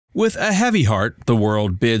With a heavy heart, the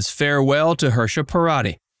world bids farewell to Hersha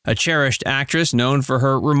Parady, a cherished actress known for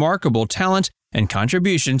her remarkable talent and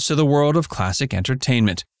contributions to the world of classic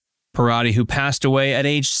entertainment. Parady, who passed away at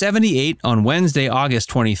age 78 on Wednesday, August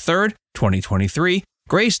 23, 2023,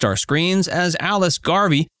 graced our screens as Alice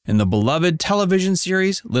Garvey in the beloved television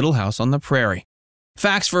series Little House on the Prairie.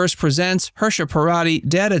 Facts First presents Hersha Parady,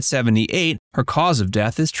 dead at 78. Her cause of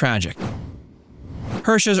death is tragic.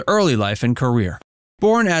 Hersha's early life and career.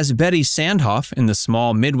 Born as Betty Sandhoff in the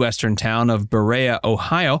small Midwestern town of Berea,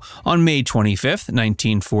 Ohio, on May 25,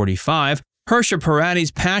 1945, Hersha Parady's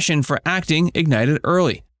passion for acting ignited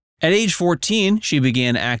early. At age 14, she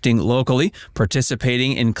began acting locally,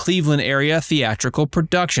 participating in Cleveland-area theatrical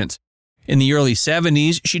productions. In the early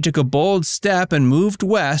 70s, she took a bold step and moved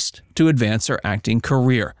west to advance her acting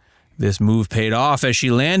career. This move paid off as she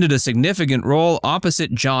landed a significant role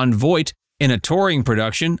opposite Jon Voight in a touring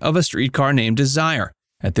production of A Streetcar Named Desire.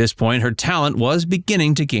 At this point, her talent was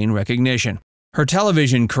beginning to gain recognition. Her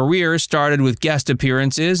television career started with guest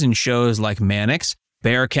appearances in shows like Mannix,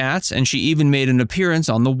 Bearcats, and she even made an appearance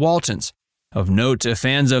on The Waltons. Of note to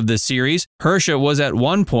fans of the series, Hersha was at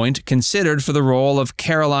one point considered for the role of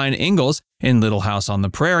Caroline Ingalls in Little House on the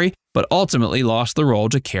Prairie, but ultimately lost the role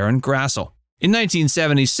to Karen Grassel. In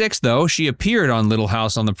 1976, though, she appeared on Little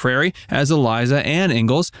House on the Prairie as Eliza Ann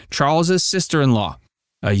Ingalls, Charles's sister-in-law.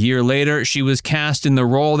 A year later, she was cast in the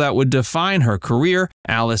role that would define her career,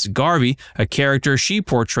 Alice Garvey, a character she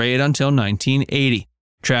portrayed until 1980.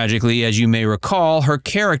 Tragically, as you may recall, her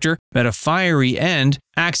character met a fiery end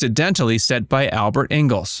accidentally set by Albert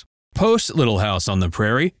Ingalls. Post Little House on the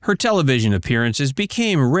Prairie, her television appearances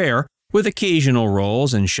became rare, with occasional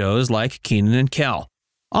roles in shows like Kenan and Kel.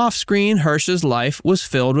 Off-screen, Hersha's life was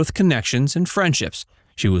filled with connections and friendships.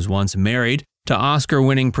 She was once married to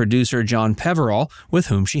Oscar-winning producer John Peverall, with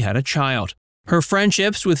whom she had a child. Her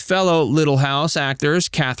friendships with fellow Little House actors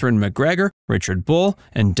Katherine MacGregor, Richard Bull,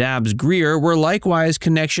 and Dabbs Greer were likewise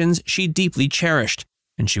connections she deeply cherished,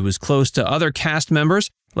 and she was close to other cast members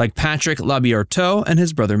like Patrick Labyorteaux and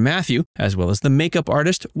his brother Matthew, as well as the makeup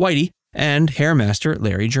artist Whitey and hairmaster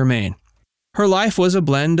Larry Germain. Her life was a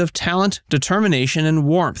blend of talent, determination, and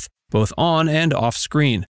warmth, both on and off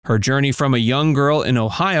screen. Her journey from a young girl in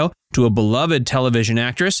Ohio to a beloved television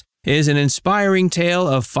actress is an inspiring tale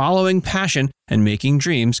of following passion and making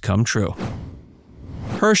dreams come true.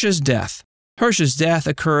 Hersha's death. Hersha's death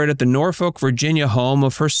occurred at the Norfolk, Virginia home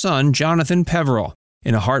of her son, Jonathan Peverall.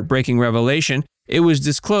 In a heartbreaking revelation, it was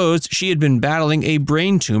disclosed she had been battling a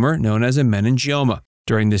brain tumor known as a meningioma.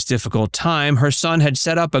 During this difficult time, her son had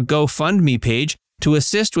set up a GoFundMe page to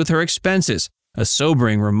assist with her expenses, a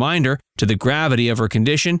sobering reminder to the gravity of her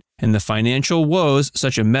condition and the financial woes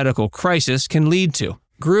such a medical crisis can lead to.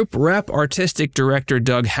 Group Rep Artistic Director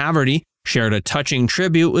Doug Haverty shared a touching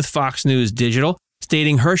tribute with Fox News Digital,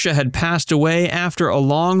 stating Hersha had passed away after a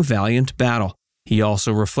long, valiant battle. He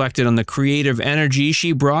also reflected on the creative energy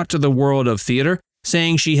she brought to the world of theater,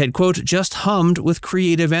 saying she had, quote, just hummed with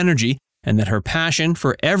creative energy, and that her passion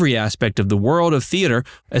for every aspect of the world of theater,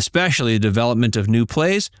 especially the development of new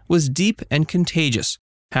plays, was deep and contagious.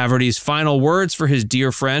 Haverty's final words for his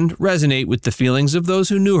dear friend resonate with the feelings of those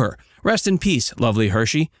who knew her. Rest in peace, lovely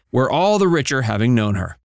Hershey. We're all the richer having known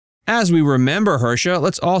her. As we remember Hersha,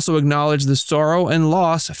 let's also acknowledge the sorrow and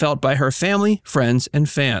loss felt by her family, friends, and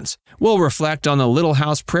fans. We'll reflect on the Little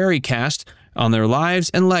House Prairie cast, on their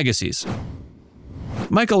lives and legacies.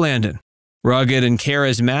 Michael Landon. Rugged and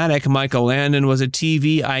charismatic, Michael Landon was a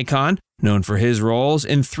TV icon, known for his roles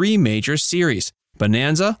in 3 major series: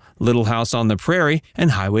 Bonanza, Little House on the Prairie,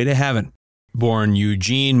 and Highway to Heaven. Born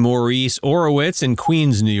Eugene Maurice Orowitz in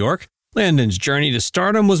Queens, New York, Landon's journey to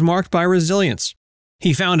stardom was marked by resilience.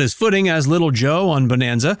 He found his footing as Little Joe on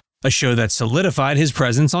Bonanza, a show that solidified his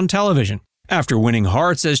presence on television. After winning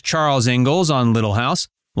hearts as Charles Ingalls on Little House,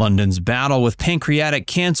 Landon's battle with pancreatic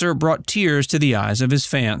cancer brought tears to the eyes of his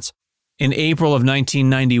fans. In April of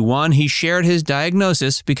 1991, he shared his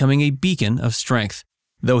diagnosis, becoming a beacon of strength.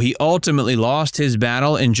 Though he ultimately lost his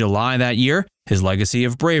battle in July that year, his legacy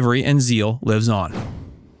of bravery and zeal lives on.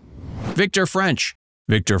 Victor French.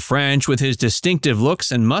 Victor French, with his distinctive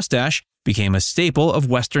looks and mustache, became a staple of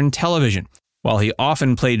Western television. While he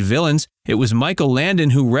often played villains, it was Michael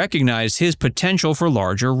Landon who recognized his potential for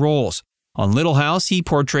larger roles. On Little House, he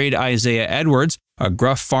portrayed Isaiah Edwards, a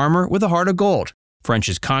gruff farmer with a heart of gold.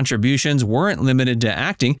 French's contributions weren't limited to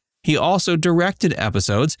acting. He also directed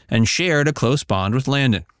episodes and shared a close bond with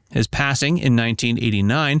Landon. His passing in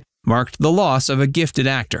 1989 marked the loss of a gifted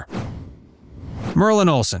actor. Merlin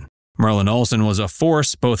Olsen. Merlin Olsen was a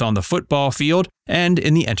force both on the football field and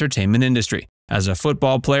in the entertainment industry. As a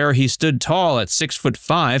football player, he stood tall at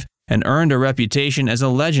 6'5" and earned a reputation as a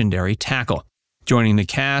legendary tackle. Joining the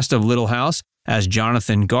cast of Little House as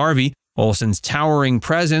Jonathan Garvey, Olsen's towering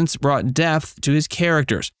presence brought depth to his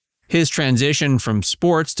characters. His transition from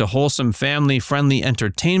sports to wholesome family-friendly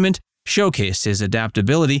entertainment showcased his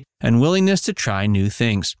adaptability and willingness to try new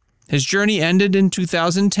things. His journey ended in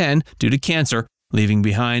 2010 due to cancer, leaving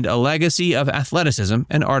behind a legacy of athleticism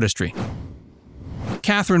and artistry.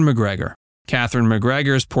 Katherine MacGregor. Katherine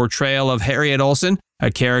MacGregor's portrayal of Harriet Olsen,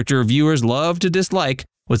 a character viewers love to dislike,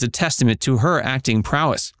 was a testament to her acting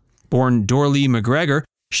prowess. Born Dorlee MacGregor,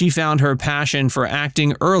 she found her passion for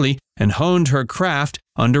acting early and honed her craft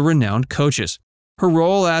under renowned coaches. Her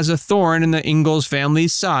role as a thorn in the Ingalls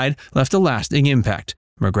family's side left a lasting impact.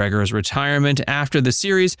 MacGregor's retirement after the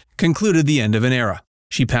series concluded the end of an era.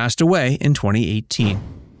 She passed away in 2018.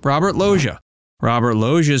 Robert Loggia. Robert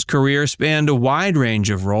Loggia's career spanned a wide range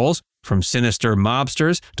of roles, from sinister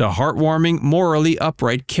mobsters to heartwarming, morally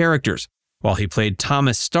upright characters. While he played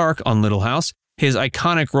Thomas Stark on Little House, his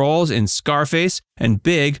iconic roles in Scarface and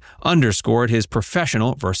Big underscored his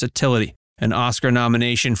professional versatility. An Oscar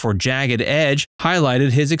nomination for Jagged Edge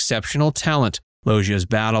highlighted his exceptional talent. Loggia's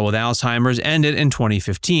battle with Alzheimer's ended in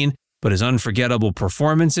 2015, but his unforgettable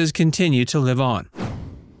performances continue to live on.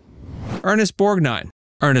 Ernest Borgnine.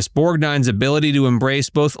 Ernest Borgnine's ability to embrace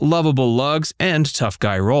both lovable lugs and tough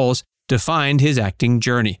guy roles defined his acting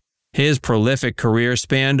journey. His prolific career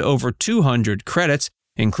spanned over 200 credits,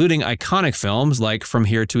 including iconic films like From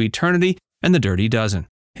Here to Eternity and The Dirty Dozen.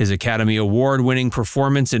 His Academy Award-winning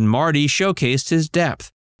performance in Barty showcased his depth.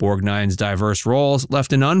 Borgnine's diverse roles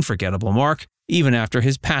left an unforgettable mark, even after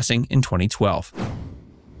his passing in 2012.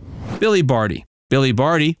 Billy Barty. Billy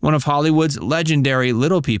Barty, one of Hollywood's legendary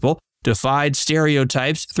little people, defied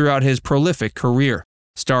stereotypes throughout his prolific career.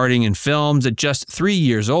 Starting in films at just 3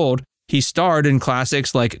 years old, he starred in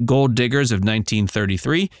classics like Gold Diggers of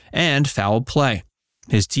 1933 and Foul Play.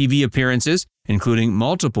 His TV appearances, including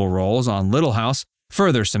multiple roles on Little House,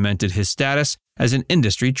 further cemented his status as an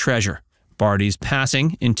industry treasure. Barty's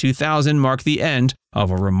passing in 2000 marked the end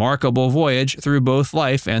of a remarkable voyage through both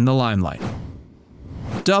life and the limelight.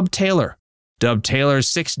 Dub Taylor. Dub Taylor's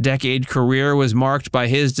 6-decade career was marked by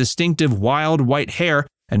his distinctive wild white hair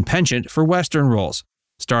and penchant for Western roles.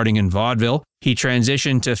 Starting in vaudeville, he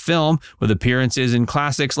transitioned to film with appearances in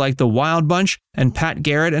classics like The Wild Bunch and Pat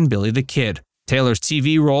Garrett and Billy the Kid. Taylor's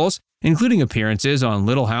TV roles, including appearances on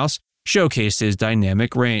Little House, showcased his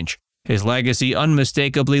dynamic range. His legacy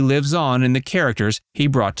unmistakably lives on in the characters he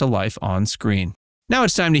brought to life on screen. Now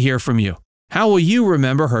it's time to hear from you. How will you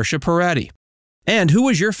remember Hersha Parady? And who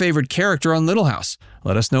was your favorite character on Little House?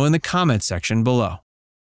 Let us know in the comments section below.